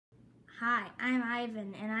Hi, I'm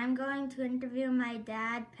Ivan, and I'm going to interview my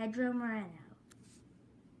dad, Pedro Moreno.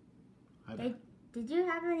 Hi there. Did you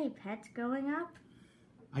have any pets growing up?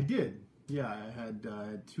 I did. Yeah, I had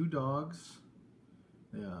two dogs.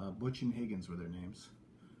 Butch and Higgins were their names.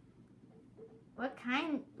 What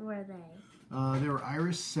kind were they? They were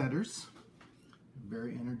Irish setters.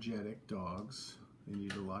 Very energetic dogs. They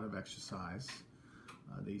needed a lot of exercise.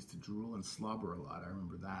 They used to drool and slobber a lot. I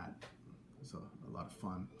remember that. It was a lot of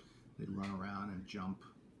fun. They'd run around and jump.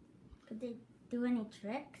 Did they do any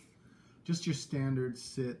tricks? Just your standard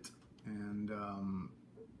sit and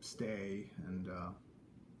stay, and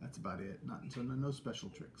that's about it. No special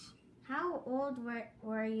tricks. How old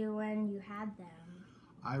were you when you had them?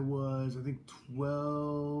 I was, I think,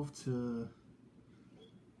 12 to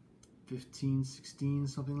 15, 16,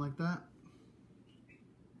 something like that.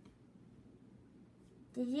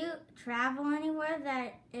 Did you travel anywhere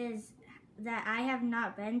that I have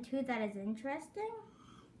not been to that is interesting?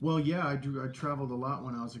 Well, yeah, I traveled a lot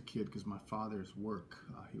when I was a kid because my father's work.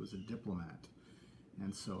 He was a diplomat.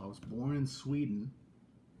 And so I was born in Sweden,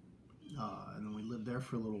 and then we lived there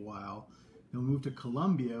for a little while. Then we moved to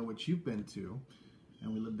Colombia, which you've been to,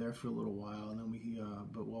 and we lived there for a little while. And then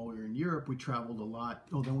but while we were in Europe, we traveled a lot.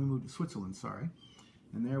 Oh, then we moved to Switzerland, sorry.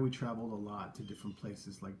 And there we traveled a lot to different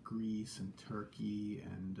places like Greece and Turkey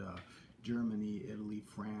and Germany, Italy,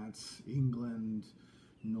 France, England,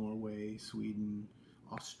 Norway, Sweden,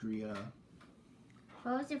 Austria.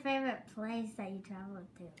 What was your favorite place that you traveled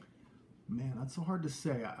to? Man, that's so hard to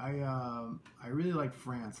say. I really like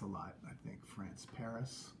France a lot. I think France,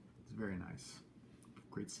 Paris, it's very nice.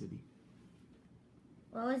 Great city.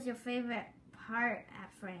 What was your favorite part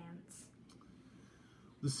at France?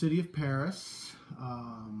 The city of Paris.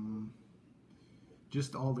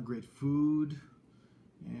 Just all the great food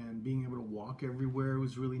and being able to walk everywhere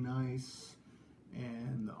was really nice.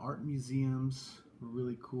 And the art museums were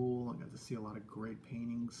really cool. I got to see a lot of great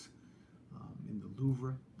paintings in the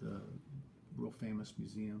Louvre, the real famous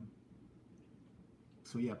museum.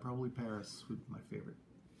 So yeah, probably Paris would be my favorite.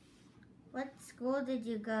 What school did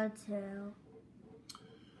you go to?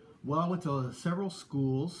 Well, I went to several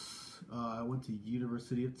schools. I went to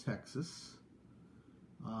University of Texas.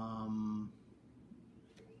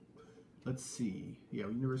 Let's see. Yeah,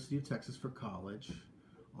 University of Texas for college.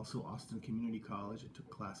 Also Austin Community College. I took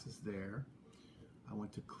classes there. I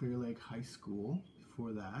went to Clear Lake High School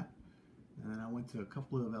before that. And then I went to a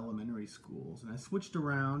couple of elementary schools. And I switched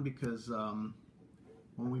around because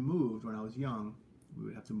when we moved, when I was young, we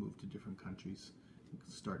would have to move to different countries and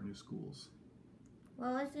start new schools.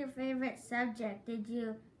 What was your favorite subject? Did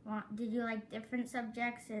you like different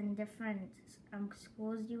subjects in different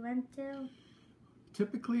schools you went to?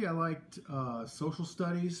 Typically, I liked social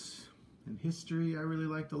studies and history. I really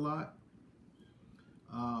liked a lot.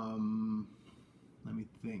 Let me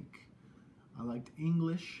think. I liked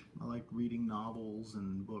English. I liked reading novels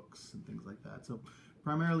and books and things like that. So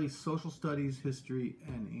primarily social studies, history,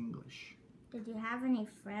 and English. Did you have any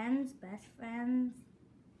friends, best friends?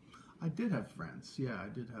 I did have friends. Yeah, I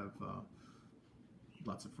did have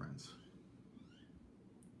lots of friends.